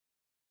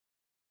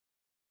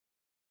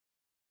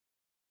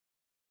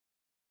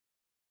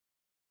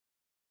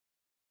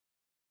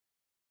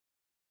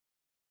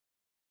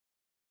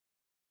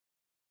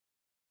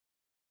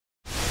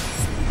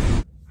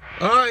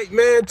All right,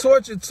 man,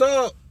 Torture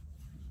Talk.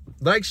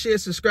 Like, share,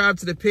 subscribe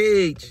to the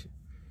page.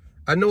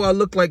 I know I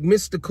look like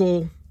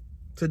mystical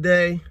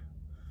today.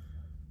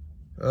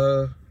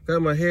 Got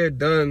my hair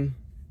done.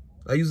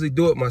 I usually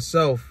do it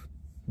myself,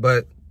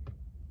 but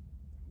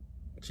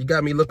she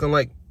got me looking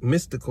like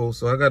mystical,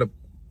 so I gotta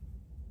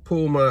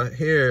pull my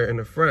hair in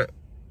the front.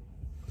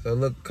 So I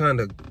look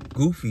kind of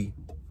goofy.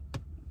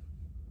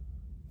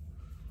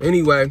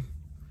 Anyway,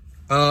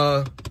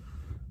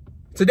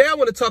 today I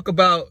want to talk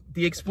about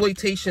the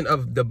exploitation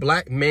of the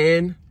black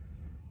man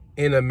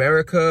in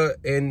America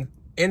and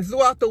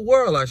throughout the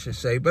world, I should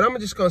say. But I'm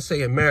just going to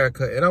say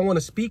America. And I want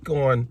to speak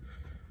on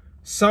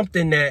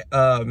something that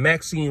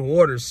Maxine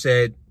Waters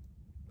said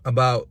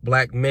about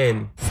black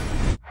men.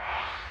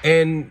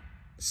 And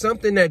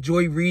something that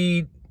Joy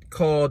Reid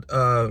called,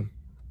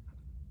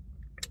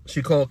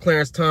 she called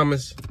Clarence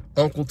Thomas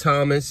Uncle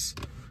Thomas.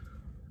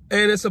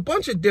 And it's a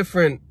bunch of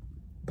different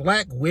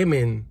black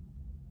women,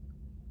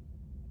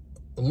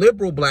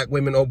 liberal black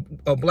women,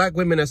 or black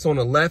women that's on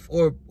the left,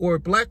 or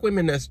black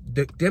women that's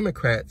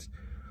Democrats,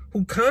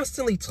 who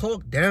constantly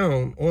talk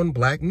down on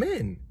black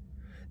men.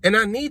 And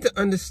I need to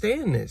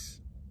understand this.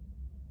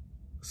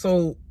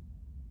 So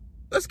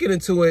let's get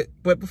into it.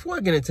 But before I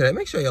get into that,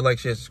 make sure you like,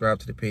 share, subscribe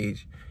to the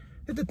page.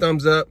 Hit the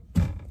thumbs up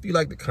if you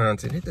like the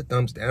content. Hit the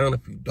thumbs down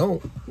if you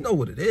don't. You know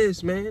what it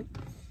is, man.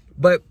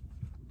 But,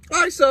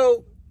 all right,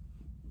 so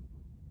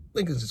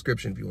link in the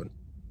description if you want to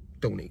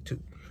donate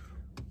too.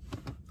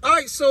 All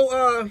right,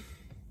 so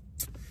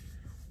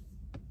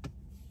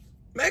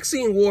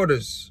Maxine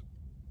Waters,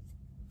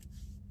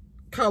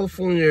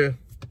 California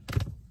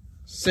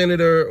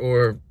senator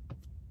or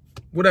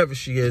whatever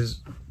she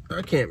is,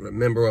 I can't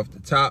remember off the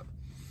top.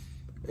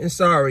 And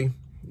sorry,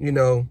 you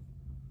know,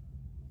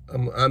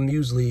 I'm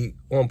usually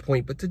on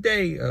point, but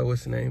today,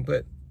 what's the name?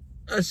 But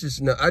I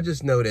just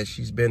know that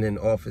she's been in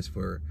office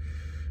for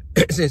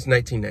since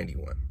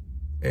 1991,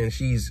 and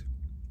she's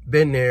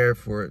been there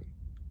for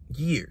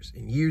years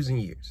and years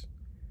and years.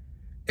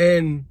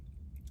 And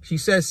she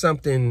said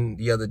something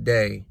the other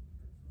day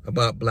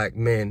about black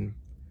men,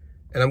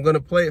 and I'm going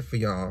to play it for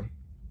y'all,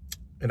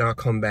 and I'll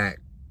come back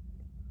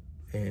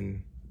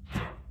and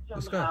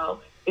somehow,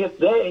 if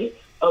they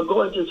are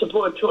going to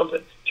support Trump,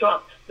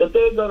 that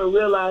they're going to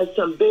realize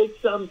some big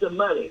sums of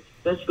money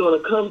that's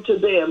going to come to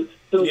them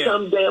through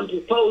some damn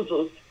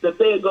proposals that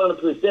they're going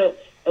to present,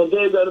 and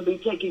they're going to be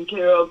taken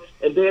care of,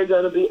 and they're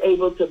going to be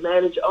able to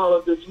manage all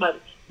of this money.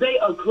 They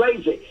are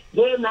crazy.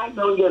 They're not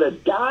going to get a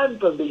dime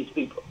from these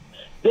people.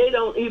 They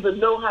don't even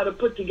know how to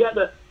put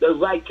together the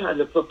right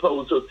kind of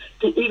proposals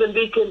to even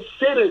be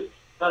considered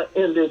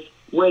in this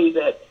way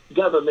that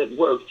government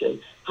works, and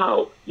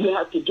how you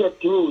have to get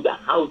through the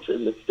House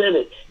and the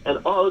Senate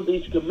and all of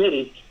these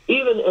committees,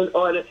 even in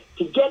order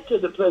to get to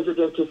the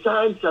president to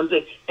sign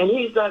something, and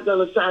he's not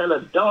going to sign a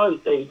darn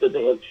thing to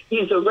them.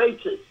 He's a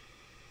racist.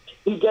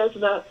 He does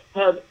not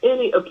have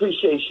any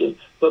appreciation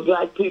for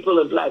black people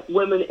and black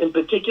women in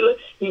particular.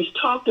 He's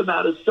talked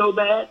about us so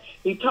bad.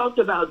 He talked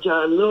about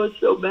John Lewis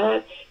so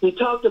bad. He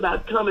talked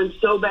about Cummings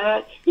so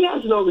bad. He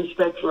has no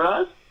respect for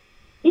us.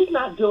 He's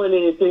not doing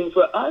anything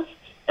for us.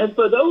 And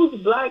for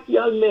those black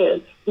young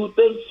men who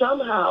think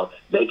somehow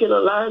they can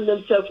align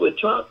themselves with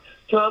Trump,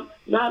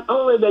 not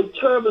only are they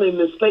terribly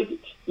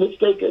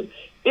mistaken,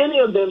 any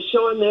of them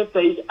showing their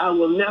face, I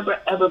will never,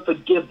 ever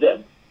forgive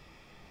them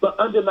for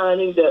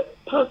undermining the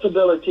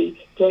possibility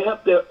to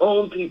help their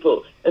own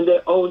people and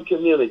their own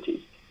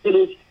communities. It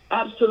is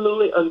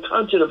absolutely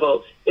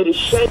unconscionable. It is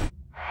shameful.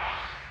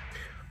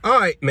 All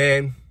right,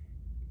 man.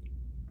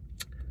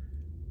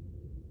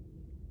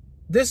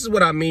 This is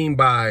what I mean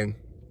by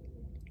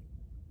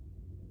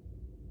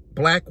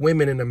black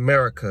women in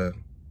America,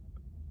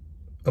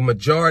 a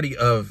majority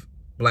of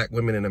black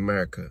women in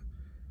America,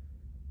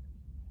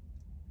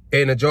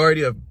 a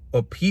majority of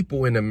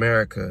people in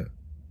America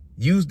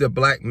use the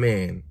black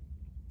man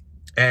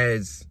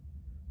as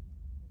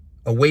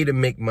a way to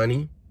make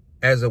money,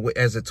 as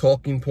a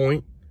talking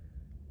point,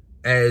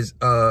 as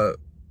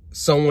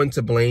someone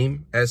to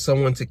blame, as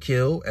someone to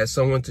kill, as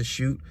someone to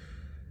shoot,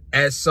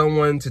 as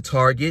someone to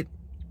target.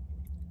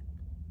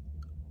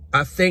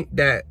 I think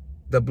that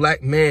the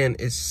black man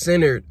is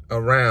centered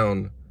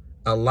around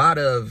a lot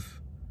of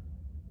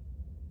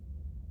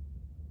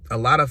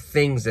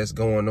things that's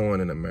going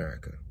on in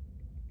America.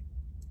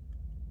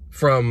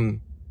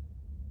 From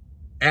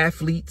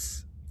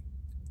athletes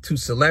to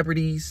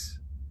celebrities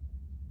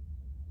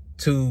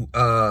to,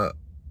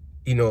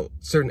 you know,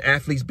 certain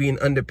athletes being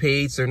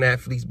underpaid, certain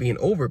athletes being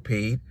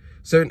overpaid,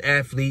 certain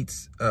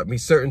athletes,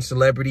 certain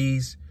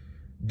celebrities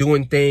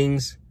doing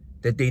things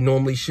that they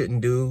normally shouldn't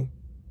do,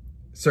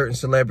 certain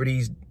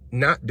celebrities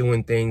not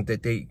doing things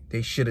that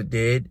they should have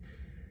did.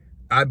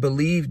 I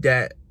believe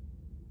that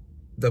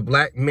the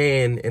black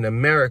man in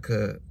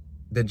America,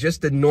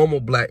 just the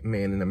normal black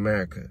man in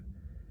America,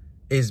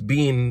 is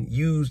being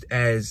used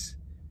as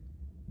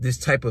this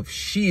type of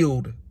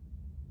shield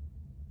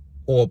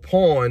or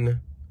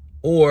pawn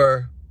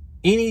or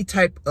any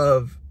type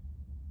of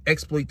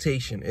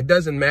exploitation. It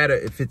doesn't matter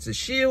if it's a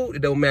shield.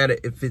 It don't matter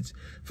if it's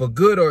for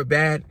good or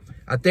bad.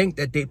 I think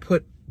that they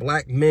put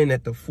black men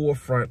at the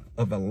forefront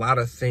of a lot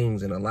of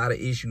things and a lot of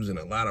issues and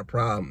a lot of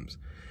problems.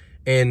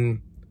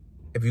 And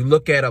if you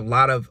look at a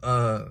lot of,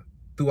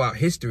 throughout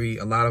history,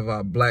 a lot of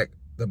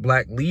the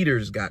black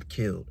leaders got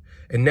killed.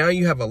 And now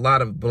you have a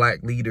lot of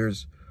black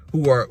leaders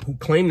who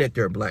claim that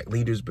they're black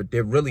leaders, but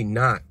they're really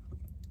not.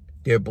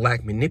 They're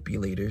black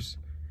manipulators,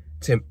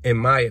 in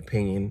my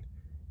opinion.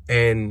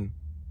 And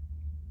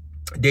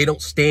they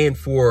don't stand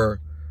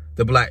for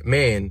the black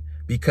man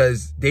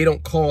because they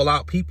don't call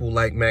out people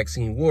like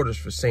Maxine Waters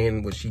for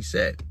saying what she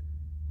said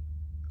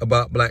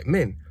about black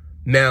men.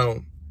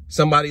 Now,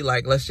 somebody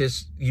like, let's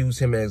just use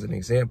him as an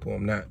example.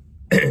 I'm not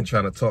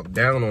trying to talk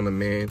down on a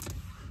man,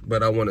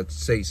 but I want to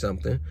say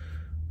something.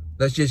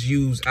 Let's just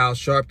use Al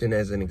Sharpton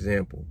as an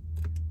example.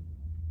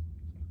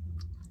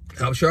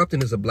 Al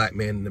Sharpton is a black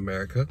man in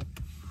America.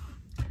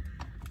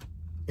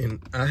 And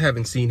I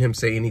haven't seen him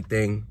say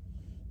anything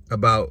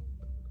about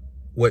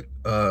what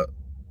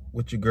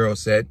your girl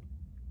said,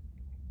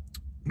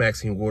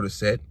 Maxine Waters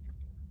said.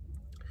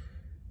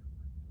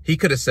 He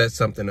could have said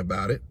something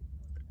about it.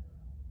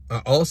 I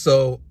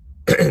also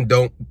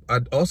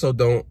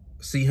don't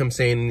see him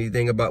saying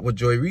anything about what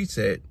Joy Reid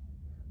said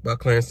about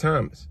Clarence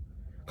Thomas,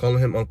 calling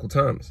him Uncle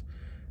Thomas.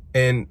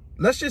 And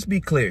let's just be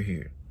clear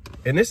here.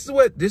 And this is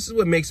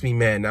what makes me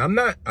mad. Now,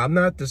 I'm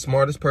not the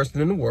smartest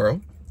person in the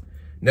world.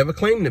 Never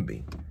claimed to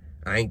be.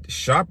 I ain't the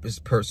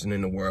sharpest person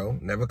in the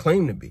world. Never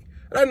claimed to be.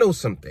 But I know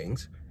some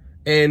things.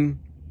 And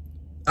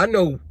I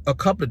know a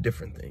couple of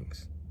different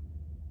things.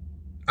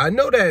 I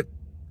know that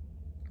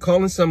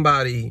calling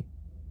somebody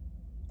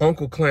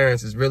Uncle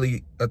Clarence is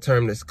really a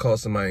term that's called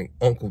somebody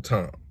Uncle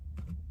Tom.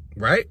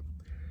 Right?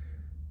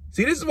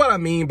 See, this is what I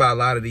mean by a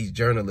lot of these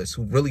journalists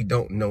who really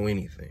don't know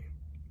anything.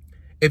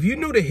 If you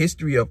knew the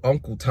history of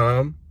Uncle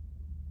Tom,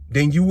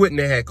 then you wouldn't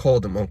have had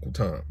called him Uncle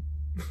Tom.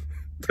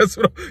 That's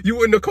what you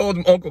wouldn't have called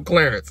him Uncle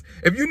Clarence.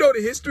 If you know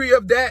the history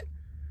of that,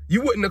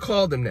 you wouldn't have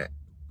called him that.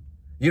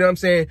 You know what I'm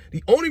saying?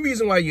 The only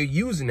reason why you're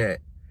using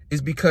that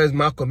is because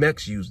Malcolm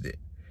X used it.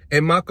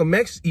 And Malcolm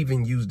X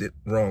even used it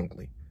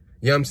wrongly.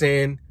 You know what I'm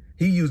saying?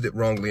 He used it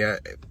wrongly. I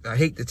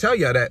hate to tell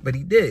y'all that, but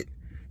he did.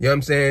 You know what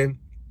I'm saying?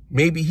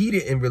 Maybe he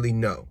didn't really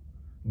know.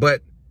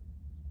 But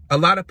a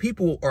lot of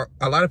people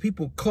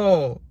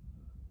call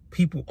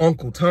people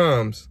Uncle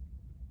Toms.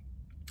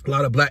 A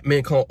lot of black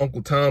men call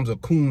Uncle Toms or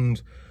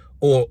coons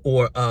or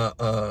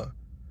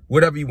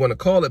whatever you want to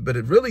call it. But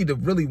the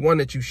really one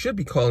that you should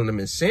be calling them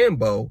is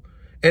Sambo.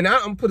 And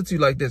I'm gonna put it to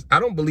you like this. I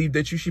don't believe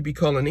that you should be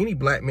calling any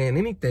black man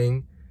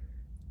anything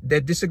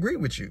that disagree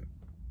with you.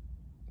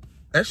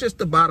 That's just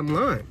the bottom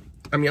line.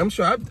 I mean, I'm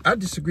sure I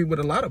disagree with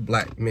a lot of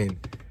black men.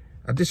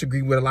 I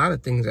disagree with a lot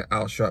of things that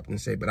Al Sharpton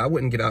say, but I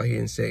wouldn't get out here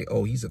and say,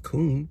 oh, he's a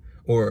coon,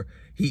 or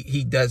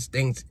he does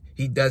things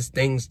to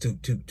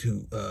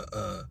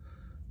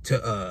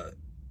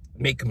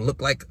make him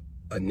look like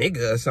a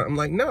nigga or something.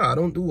 Like, no, I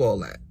don't do all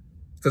that.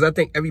 Because I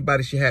think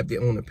everybody should have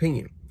their own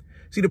opinion.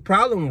 See, the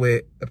problem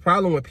with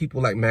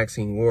people like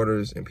Maxine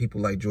Waters and people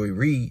like Joy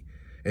Reid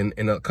and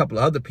a couple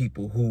of other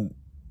people who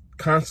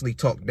constantly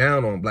talk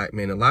down on black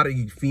men, a lot of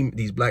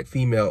these black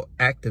female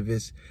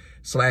activists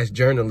 /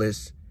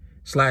 journalists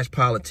 /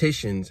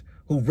 politicians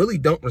who really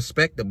don't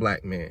respect the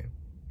black man.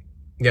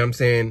 You know what I'm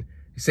saying?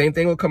 Same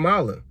thing with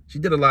Kamala. She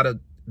did a lot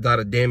of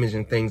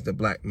damaging things to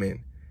black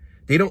men.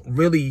 They don't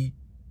really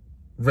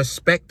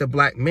respect the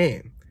black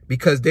man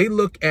because they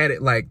look at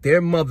it like their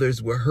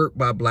mothers were hurt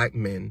by black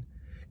men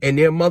and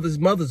their mothers'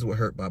 mothers were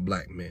hurt by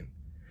black men.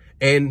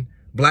 And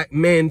black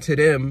men to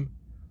them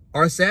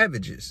are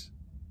savages.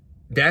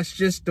 That's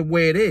just the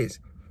way it is.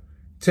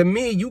 To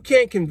me, you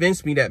can't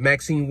convince me that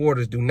Maxine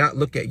Waters do not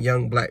look at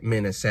young black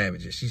men as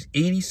savages. She's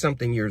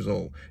 80-something years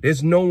old.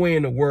 There's no way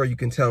in the world you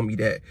can tell me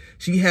that.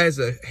 She has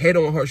a head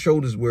on her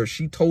shoulders where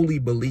she totally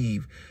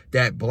believes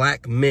that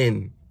black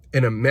men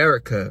in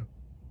America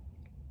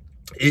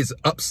is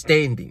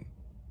upstanding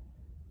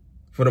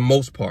for the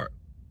most part.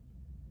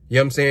 You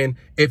know what I'm saying?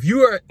 If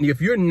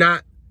you're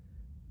not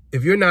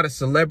a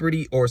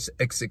celebrity or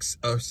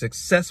a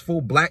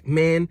successful black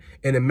man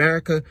in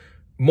America,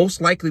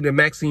 most likely to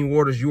Maxine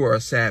Waters, you are a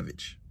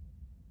savage.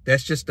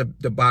 That's just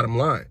the bottom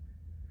line.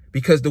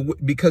 Because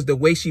the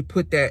way she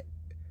put it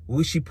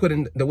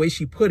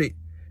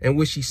and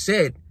what she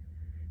said,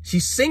 she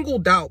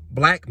singled out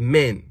black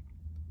men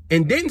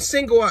and didn't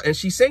single out, and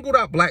she singled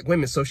out black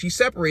women. So she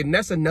separated, and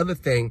that's another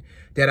thing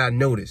that I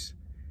noticed.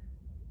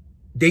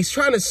 They're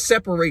trying to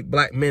separate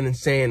black men and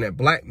saying that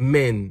black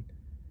men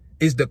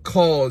is the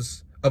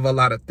cause of a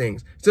lot of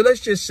things. So let's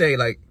just say,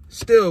 like,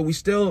 we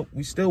still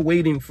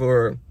waiting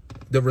for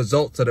the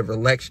results of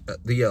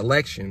the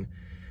election.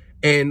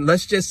 And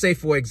let's just say,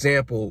 for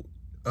example,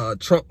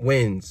 Trump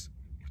wins.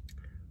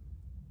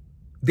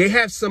 They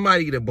have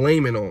somebody to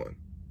blame it on.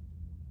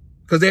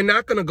 Because they're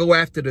not going to go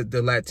after the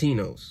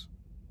Latinos.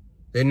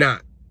 They're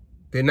not.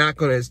 They're not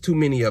going to, there's too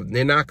many of them.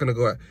 They're not going to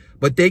go after,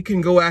 but they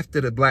can go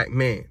after the black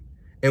man.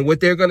 And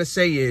what they're going to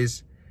say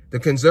is the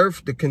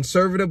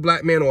conservative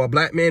black man, or a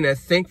black man that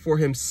think for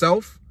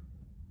himself,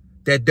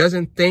 that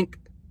doesn't think,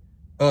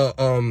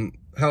 doesn't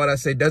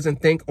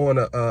think on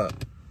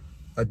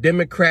a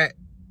Democrat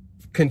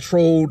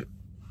controlled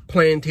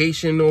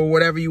plantation or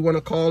whatever you want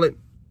to call it,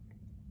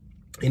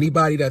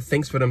 anybody that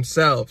thinks for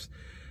themselves,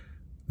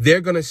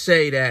 they're going to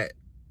say that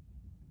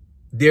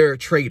they're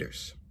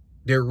traitors.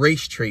 They're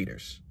race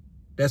traitors.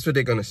 That's what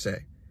they're going to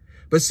say.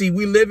 But see,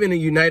 we live in the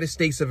United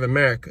States of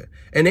America,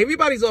 and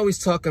everybody's always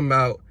talking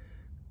about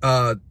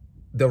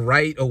the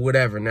right or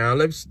whatever. Now,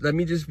 let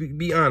me just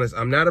be honest.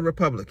 I'm not a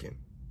Republican.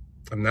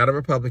 I'm not a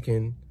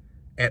Republican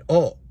at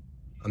all.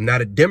 I'm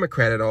not a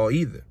Democrat at all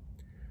either.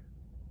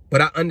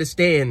 But I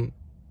understand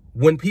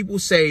when people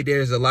say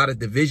there's a lot of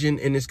division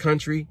in this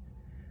country,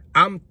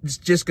 I'm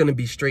just going to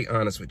be straight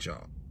honest with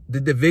y'all. The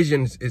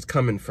division is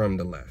coming from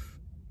the left.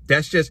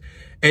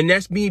 And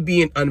that's me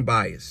being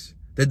unbiased.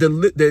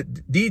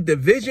 The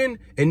division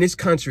in this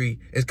country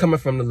is coming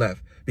from the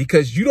left,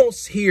 because you don't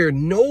hear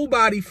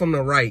nobody from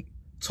the right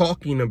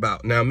talking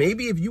about. Now,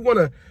 maybe if you want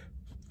to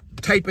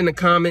type in the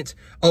comments,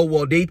 oh,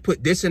 well, they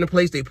put this in a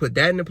place, they put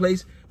that in a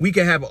place, we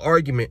can have an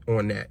argument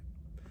on that.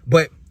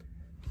 But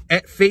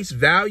at face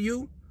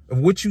value of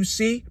what you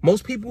see,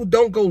 most people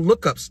don't go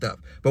look up stuff.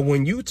 But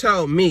when you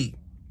tell me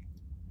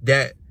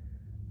that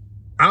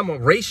I'm a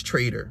race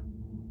traitor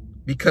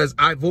because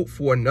I vote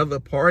for another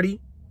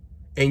party,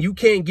 and you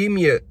can't give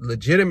me a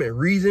legitimate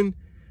reason,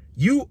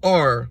 you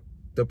are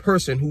the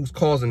person who's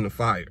causing the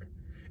fire.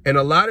 And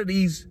a lot of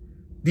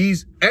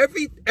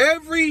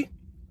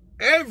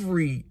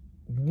every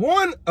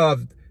one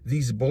of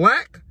these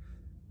black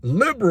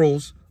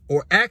liberals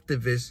or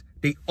activists,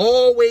 they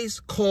always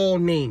call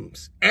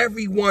names.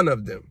 Every one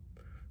of them.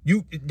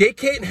 They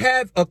can't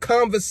have a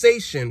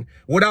conversation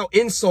without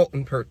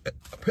insulting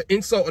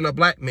a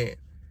black man.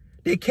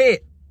 They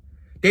can't.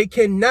 They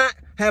cannot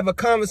have a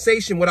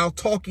conversation without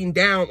talking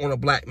down on a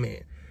black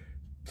man.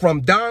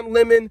 From Don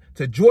Lemon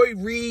to Joy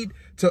Reid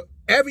to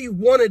every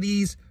one of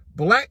these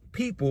black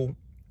people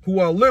who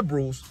are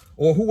liberals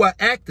or who are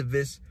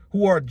activists,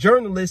 who are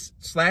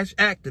journalists /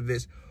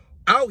 activists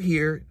out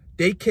here,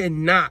 they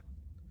cannot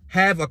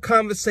have a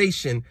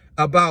conversation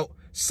about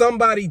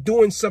somebody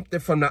doing something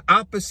from the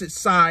opposite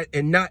side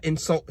and not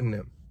insulting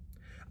them.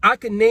 I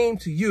can name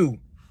to you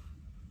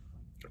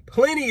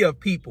plenty of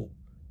people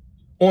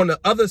on the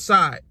other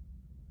side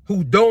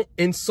who don't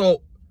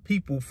insult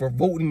people for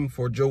voting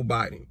for Joe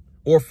Biden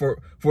or for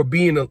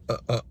being a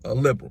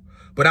liberal.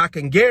 But I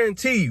can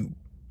guarantee you,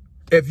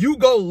 if you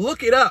go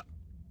look it up,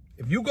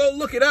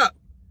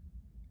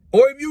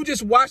 or if you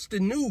just watch the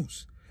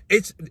news,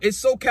 it's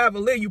so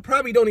cavalier, you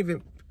probably don't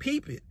even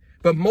peep it.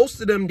 But most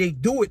of them, they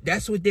do it.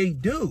 That's what they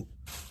do.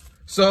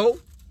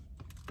 So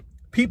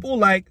people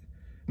like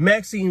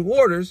Maxine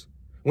Waters,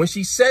 when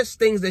she says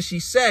things that she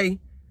say,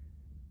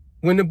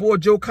 when the boy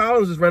Joe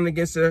Collins was running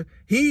against her,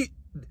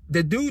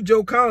 the dude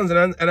Joe Collins,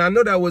 and I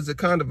know that was a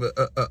kind of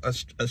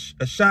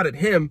a shot at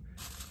him,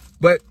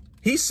 but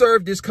he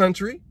served this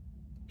country.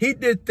 He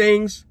did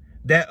things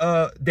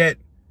that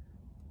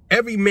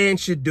every man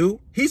should do.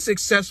 He's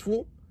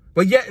successful,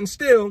 but yet and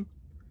still,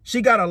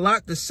 she got a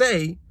lot to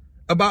say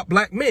about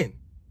black men.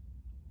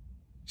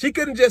 She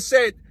couldn't just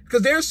said,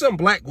 because there's some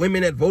black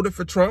women that voted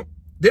for Trump.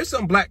 There's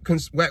some black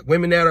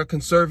women that are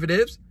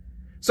conservatives.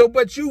 So,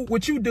 but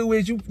what you do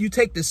is you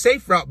take the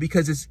safe route,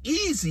 because it's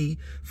easy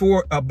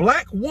for a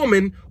black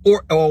woman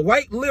or a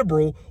white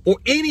liberal or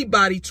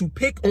anybody to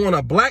pick on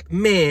a black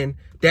man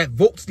that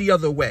votes the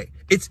other way.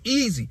 It's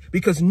easy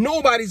because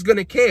nobody's going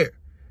to care.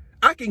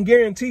 I can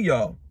guarantee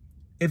y'all,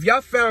 if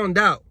they found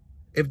out,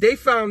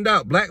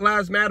 Black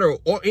Lives Matter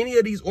or any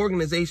of these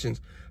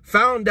organizations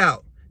found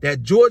out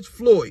that George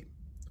Floyd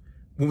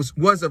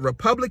was a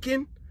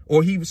Republican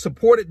or he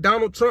supported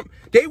Donald Trump,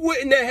 they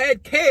wouldn't have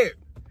had cared.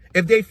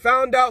 If they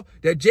found out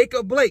that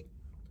Jacob Blake,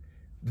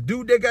 the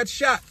dude that got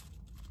shot,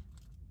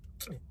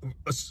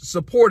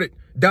 supported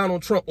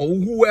Donald Trump or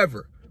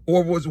whoever,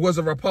 or was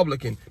a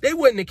Republican, they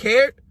wouldn't have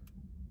cared.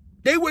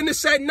 They wouldn't have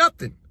said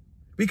nothing.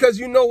 Because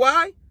you know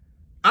why?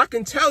 I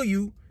can tell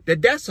you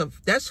that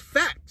that's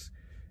facts.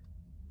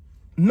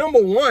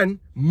 Number one,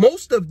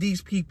 most of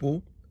these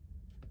people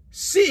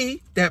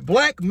see that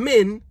black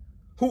men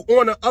who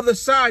on the other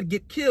side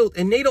get killed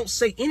and they don't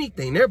say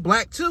anything. They're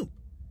black too.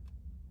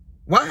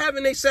 Why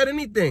haven't they said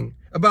anything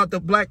about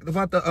the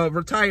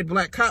retired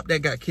black cop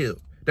that got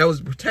killed, that was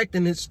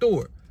protecting his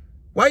store?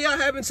 Why y'all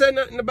haven't said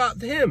nothing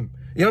about him?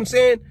 You know what I'm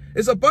saying?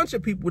 There's a bunch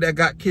of people that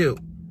got killed,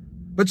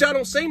 but y'all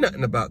don't say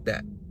nothing about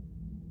that.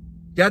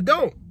 Y'all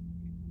don't.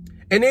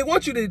 And they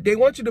want you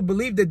to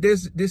believe that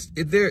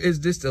there is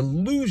this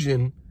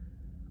illusion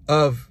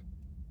of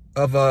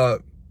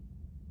the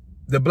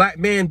black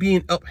man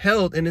being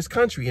upheld in this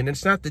country, and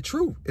it's not the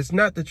truth. It's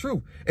not the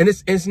truth, and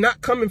it's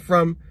not coming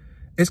from.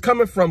 It's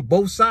coming from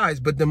both sides,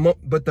 but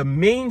the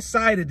main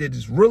side that it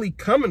is really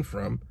coming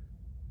from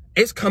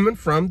is coming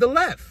from the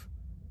left,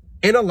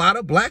 and a lot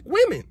of black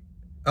women,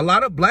 and a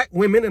lot of black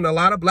women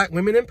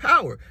in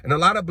power, and a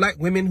lot of black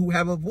women who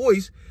have a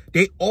voice.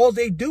 All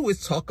they do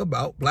is talk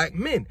about black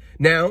men.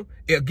 Now,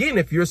 again,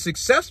 if you're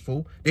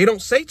successful, they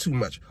don't say too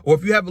much, or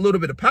if you have a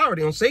little bit of power,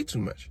 they don't say too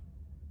much.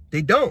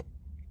 They don't.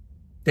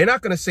 They're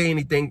not going to say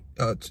anything,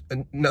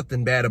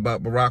 nothing bad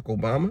about Barack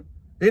Obama.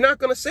 They're not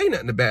going to say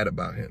nothing bad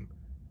about him.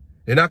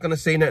 They're not going to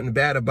say nothing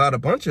bad about a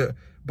bunch of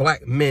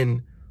black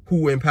men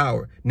who were in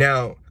power.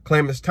 Now,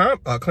 Clarence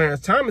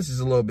Thomas is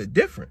a little bit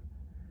different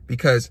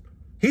because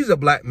he's a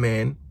black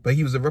man, but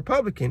he was a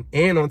Republican.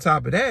 And on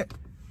top of that,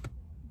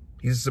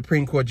 he's a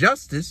Supreme Court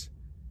justice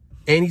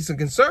and he's a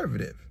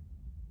conservative.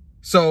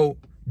 So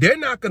they're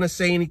not going to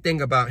say anything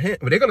about him,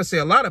 but they're going to say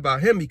a lot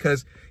about him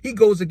because he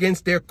goes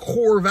against their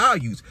core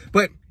values.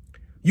 But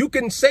you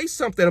can say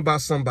something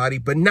about somebody,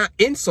 but not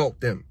insult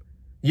them.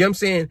 You know what I'm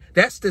saying?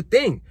 That's the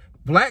thing.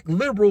 Black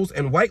liberals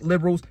and white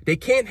liberals, they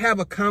can't have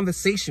a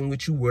conversation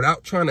with you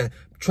without trying to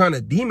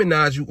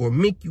demonize you or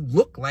make you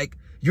look like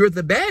you're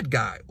the bad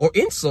guy or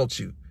insult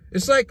you.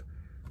 It's like,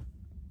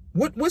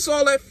 what's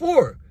all that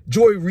for?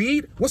 Joy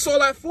Reid, what's all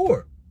that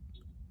for?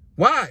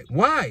 Why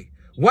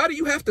do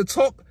you have to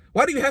talk?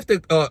 Why do you have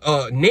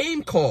to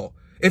name call?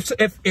 If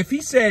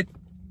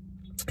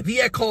he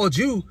had called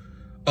you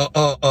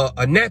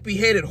a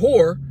nappy-headed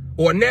whore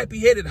or a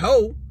nappy-headed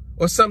hoe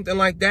or something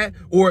like that,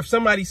 or if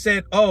somebody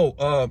said,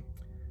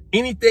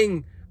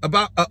 anything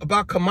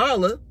about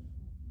Kamala,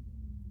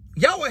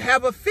 y'all would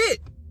have a fit.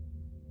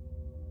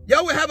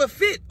 Y'all would have a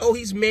fit. Oh,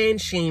 he's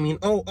man-shaming.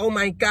 Oh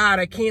my God,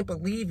 I can't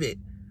believe it.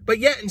 But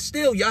yet and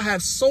still, y'all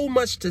have so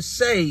much to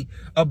say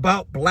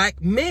about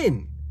black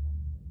men.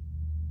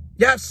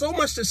 You have so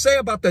much to say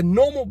about the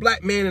normal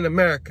black man in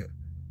America.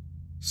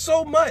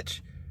 So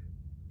much.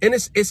 And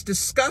it's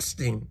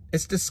disgusting.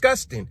 It's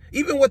disgusting.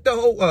 Even with the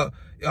whole,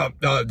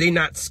 they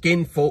not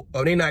skin folk,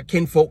 or they not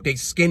kinfolk, they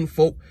skin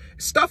folk.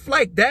 Stuff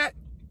like that.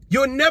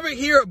 You'll never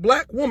hear a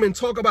black woman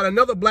talk about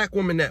another black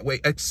woman that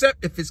way,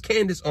 except if it's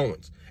Candace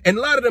Owens. And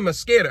a lot of them are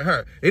scared of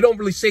her. They don't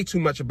really say too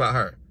much about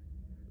her.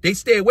 They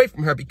stay away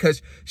from her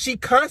because she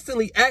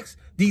constantly asks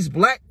these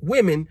black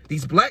women,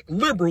 these black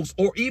liberals,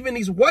 or even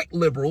these white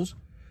liberals,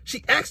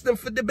 she asks them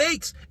for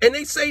debates and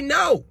they say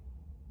no.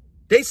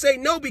 They say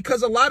no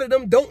because a lot of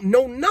them don't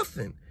know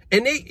nothing.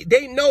 And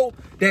they know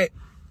that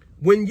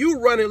when you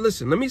run it,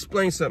 listen, let me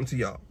explain something to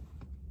y'all.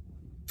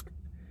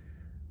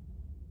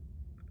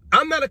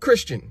 I'm not a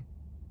Christian.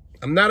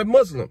 I'm not a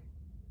Muslim.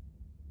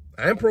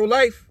 I am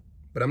pro-life,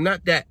 but I'm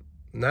not that.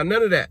 I'm not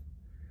none of that.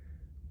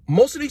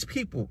 Most of these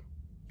people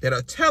that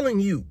are telling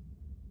you,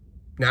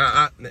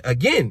 now,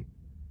 again,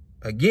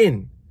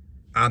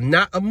 I'm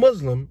not a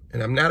Muslim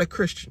and I'm not a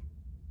Christian.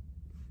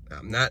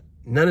 I'm not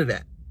none of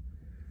that.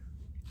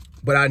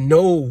 But I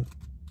know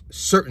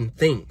certain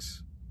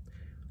things.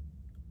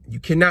 You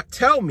cannot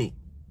tell me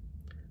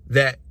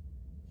that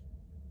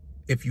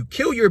if you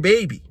kill your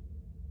baby,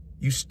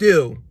 you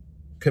still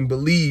can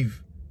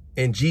believe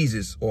in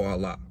Jesus or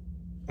Allah.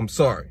 I'm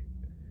sorry.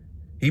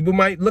 People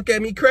might look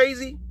at me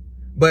crazy,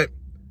 but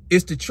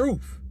it's the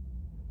truth.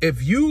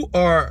 If you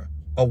are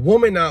a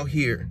woman out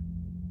here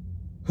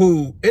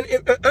who, and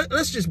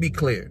let's just be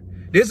clear,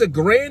 there's a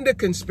grander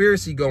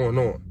conspiracy going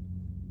on.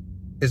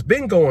 It's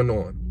been going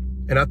on.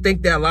 And I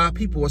think that a lot of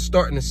people are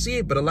starting to see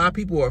it, but a lot of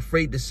people are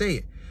afraid to say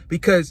it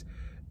because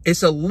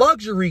it's a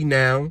luxury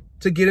now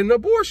to get an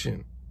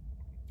abortion.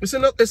 It's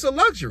a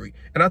luxury.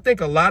 And I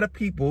think a lot of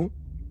people,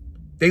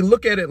 they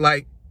look at it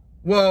like,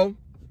 well,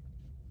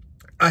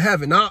 I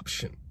have an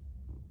option.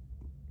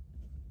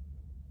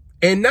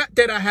 And not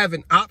that I have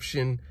an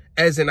option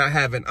as in I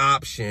have an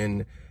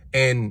option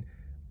and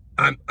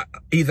I'm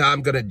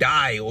going to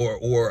die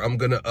or I'm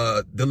going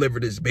to deliver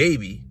this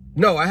baby.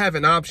 No, I have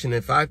an option.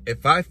 If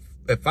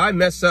I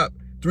mess up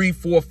 3,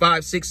 4,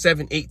 5, 6,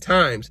 7, 8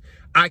 times,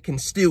 I can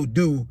still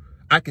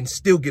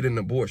get an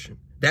abortion.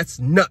 That's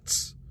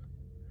nuts.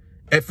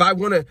 If I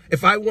want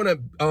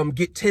to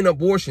get 10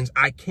 abortions,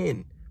 I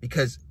can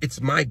because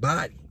it's my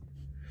body.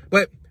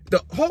 But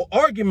the whole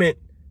argument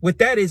with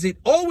that is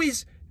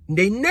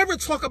they never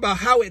talk about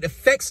how it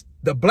affects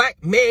the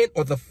black man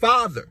or the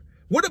father.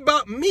 What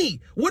about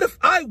me? What if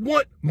I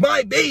want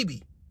my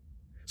baby?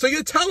 So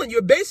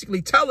you're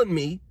basically telling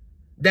me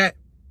that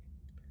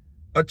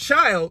a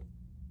child,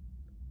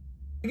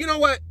 you know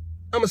what?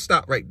 I'm going to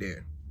stop right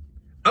there.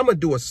 I'm going to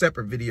do a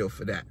separate video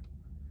for that.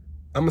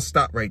 I'm going to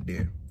stop right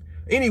there.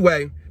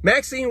 Anyway,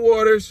 Maxine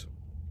Waters,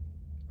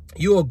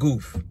 you're a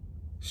goof.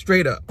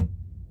 Straight up.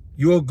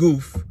 You're a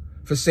goof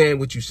for saying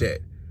what you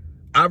said.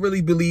 I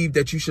really believe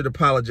that you should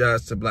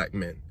apologize to black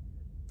men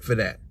for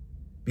that.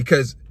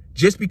 Because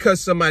just because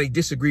somebody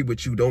disagreed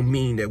with you don't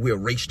mean that we're a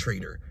race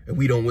traitor and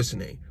we don't listen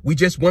to it. We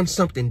just want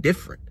something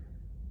different.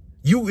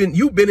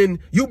 You've been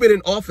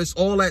in office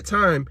all that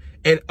time,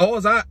 and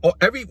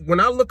when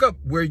I look up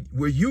where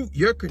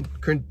your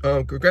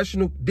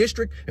congressional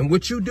district and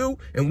what you do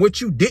and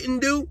what you didn't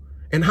do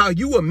and how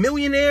you a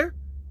millionaire,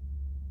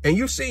 and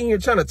you're sitting here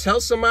trying to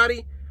tell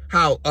somebody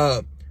how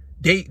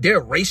they're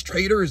race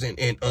traitors and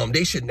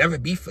they should never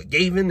be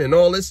forgiven and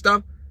all this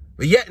stuff,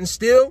 but yet and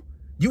still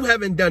you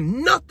haven't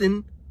done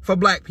nothing for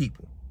black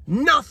people.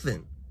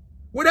 Nothing.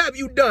 What have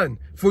you done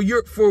for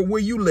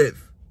where you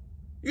live?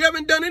 You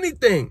haven't done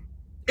anything.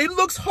 It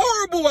looks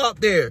horrible out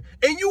there.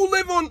 And you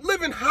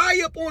living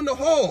high up on the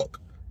hog.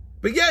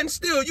 But yet and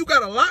still, you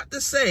got a lot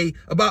to say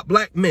about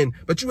black men,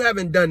 but you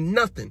haven't done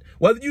nothing.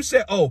 Whether you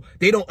said, oh,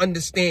 they don't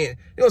understand.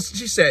 You know,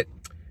 she said,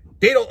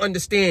 they don't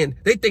understand.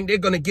 They think they're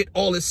going to get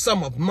all this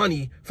sum of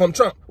money from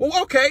Trump.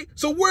 Well, okay.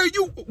 So where are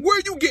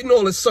you getting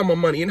all this sum of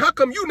money? And how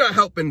come you not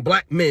helping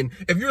black men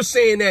if you're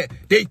saying that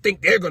they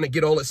think they're going to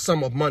get all this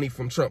sum of money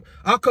from Trump?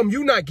 How come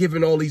you not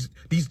giving all these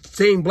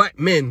same black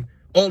men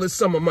all this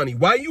sum of money?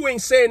 Why you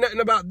ain't saying nothing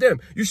about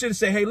them? You should have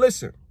said, hey,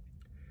 listen,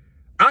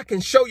 I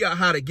can show y'all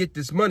how to get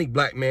this money,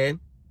 black man.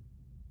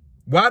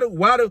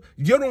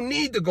 You don't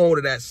need to go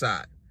to that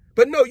side.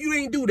 But no, you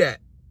ain't do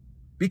that.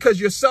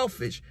 Because you're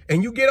selfish,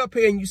 and you get up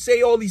here and you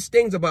say all these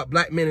things about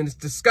black men, and it's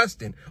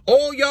disgusting.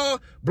 All y'all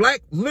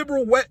black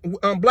liberal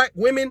black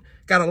women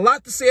got a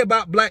lot to say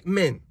about black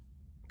men,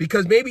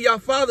 because maybe your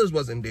fathers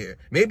wasn't there.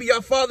 Maybe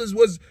your fathers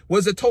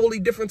was a totally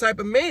different type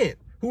of man.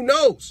 Who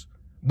knows?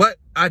 But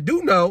I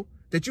do know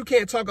that you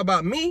can't talk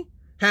about me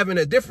having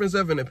a difference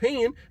of an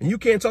opinion, and you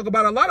can't talk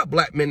about a lot of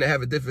black men that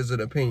have a difference of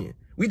opinion.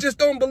 We just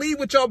don't believe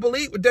what y'all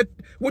believe,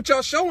 what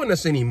y'all showing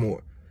us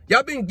anymore.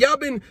 Y'all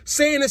been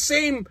saying the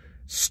same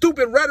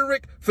stupid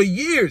rhetoric for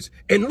years,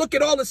 and look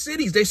at all the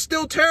cities. They're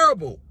still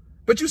terrible.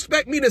 But you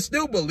expect me to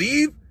still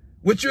believe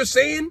what you're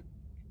saying?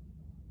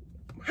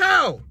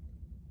 How?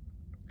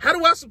 How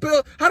do I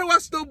still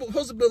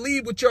supposed to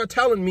believe what y'all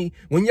telling me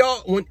when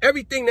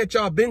everything that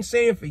y'all been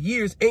saying for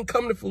years ain't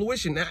come to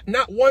fruition,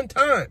 not one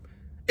time?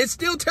 It's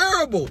still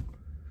terrible.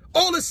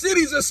 All the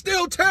cities are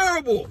still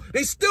terrible.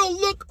 They still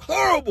look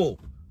horrible.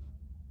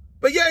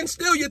 But yet and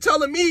still you're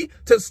telling me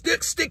to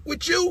stick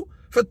with you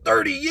for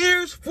 30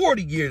 years,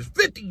 40 years,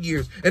 50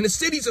 years, and the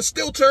cities are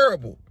still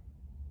terrible.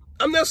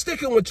 I'm not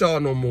sticking with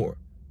y'all no more.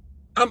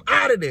 I'm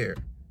out of there.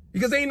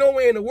 Because ain't no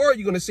way in the world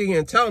you're going to sit here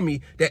and tell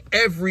me that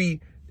every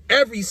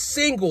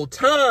single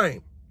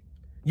time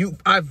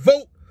I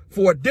vote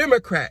for a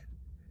Democrat,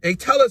 they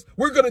tell us,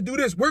 we're going to do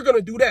this, we're going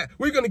to do that,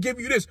 we're going to give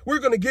you this, we're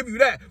going to give you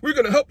that, we're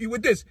going to help you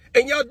with this,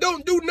 and y'all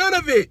don't do none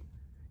of it.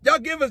 Y'all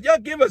give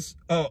us,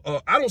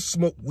 I don't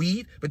smoke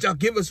weed, but y'all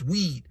give us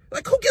weed.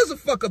 Like, who gives a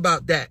fuck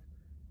about that?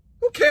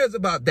 Who cares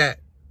about that?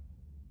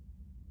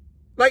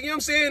 Like, you know what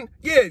I'm saying?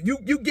 Yeah,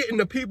 you getting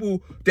the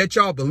people that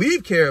y'all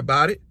believe care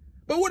about it,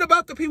 but what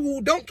about the people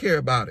who don't care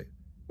about it?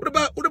 What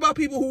about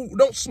people who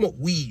don't smoke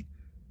weed?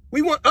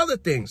 We want other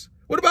things.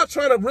 What about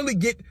trying to really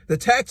get the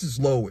taxes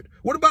lowered?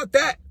 What about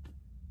that?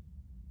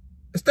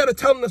 Instead of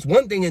telling us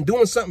one thing and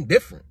doing something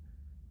different.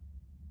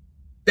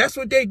 That's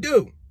what they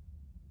do.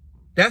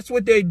 That's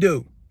what they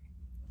do.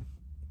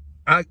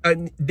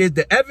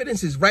 The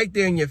evidence is right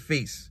there in your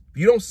face. If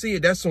you don't see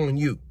it, that's on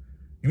you.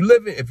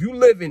 If you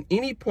live in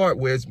any part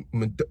where it's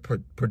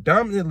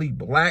predominantly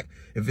black,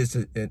 if it's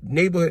a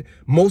neighborhood,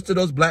 most of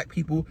those black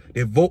people,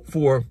 they vote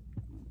for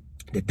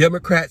the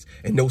Democrats,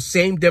 and those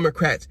same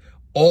Democrats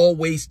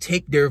always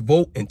take their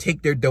vote and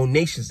take their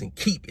donations and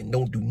keep and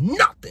don't do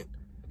nothing.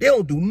 They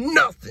don't do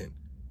nothing.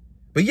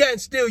 But yet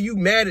and still you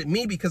mad at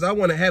me because I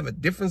want to have a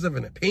difference of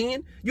an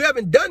opinion? You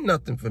haven't done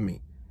nothing for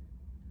me.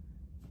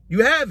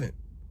 You haven't.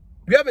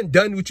 You haven't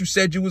done what you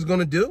said you was going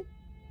to do.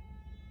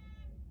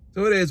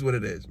 So it is what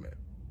it is, man.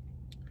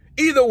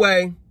 Either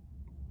way,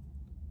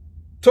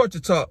 Torture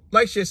Talk.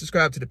 Like, share,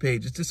 subscribe to the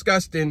page. It's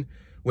disgusting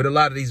what a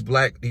lot of these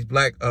black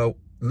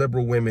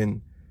liberal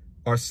women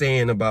are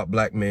saying about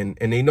black men,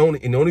 and the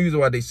only reason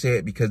why they say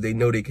it because they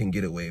know they can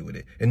get away with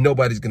it, and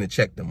nobody's gonna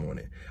check them on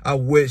it. I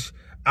wish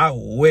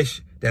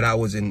that I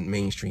was in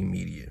mainstream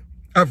media.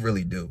 I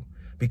really do,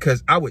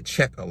 because I would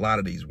check a lot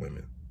of these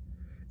women,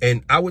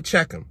 and I would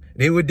check them.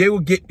 They would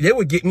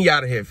get me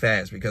out of here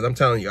fast, because I'm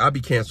telling you, I'll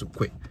be canceled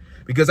quick,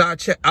 because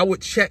I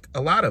would check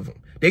a lot of them.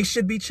 They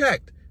should be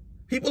checked.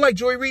 People like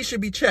Joy Reid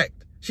should be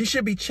checked. She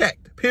should be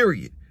checked.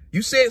 Period.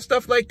 You saying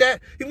stuff like that,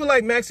 people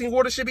like Maxine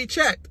Waters should be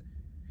checked.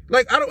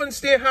 Like, I don't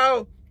understand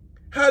how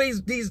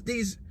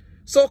these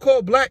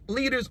so-called black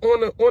leaders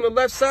on the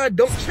left side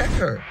don't check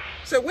her.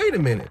 I said, wait a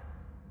minute.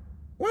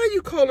 Why are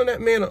you calling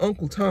that man an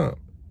Uncle Tom?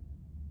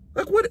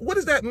 Like, what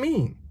does that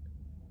mean?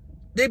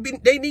 They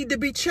need to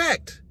be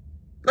checked.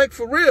 Like,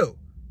 for real.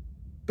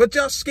 But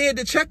y'all scared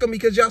to check them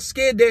because y'all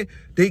scared that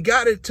they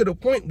got it to the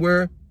point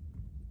where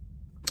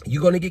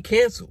you're going to get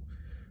canceled.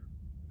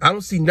 I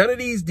don't see none of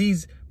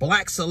these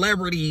black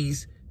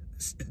celebrities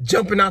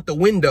jumping out the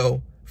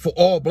window for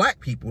all black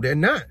people. They're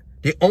not.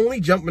 They're only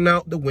jumping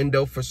out the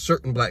window for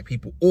certain black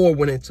people, or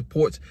when it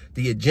supports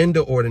the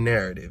agenda or the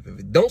narrative. If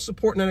it don't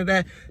support none of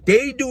that,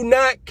 they do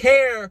not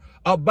care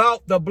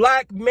about the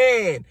black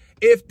man.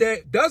 If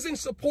that doesn't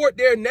support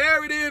their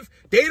narrative,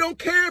 they don't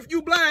care if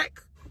you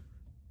black.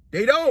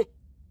 They don't.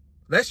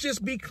 Let's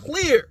just be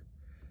clear.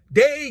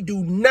 They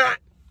do not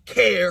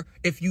care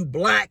if you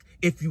black,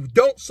 if you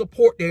don't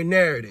support their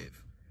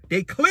narrative.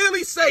 They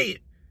clearly say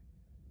it.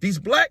 These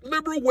black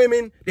liberal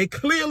women, they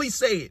clearly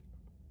say it.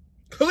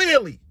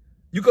 Clearly.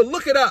 You can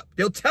look it up.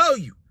 They'll tell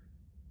you.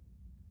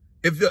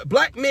 If the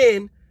black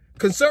man,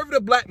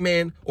 conservative black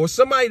man, or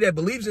somebody that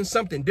believes in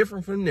something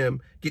different from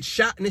them gets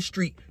shot in the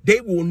street, they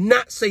will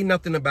not say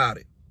nothing about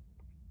it.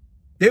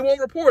 They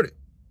won't report it.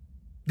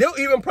 They'll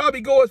even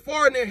probably go as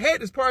far in their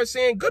head as far as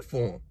saying good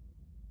for them.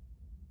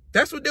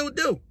 That's what they would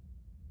do.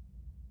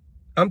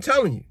 I'm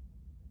telling you.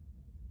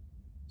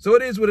 So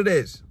it is what it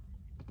is.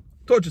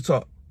 Torture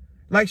Talk.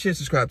 Like, share,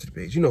 subscribe to the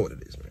page. You know what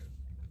it is, man.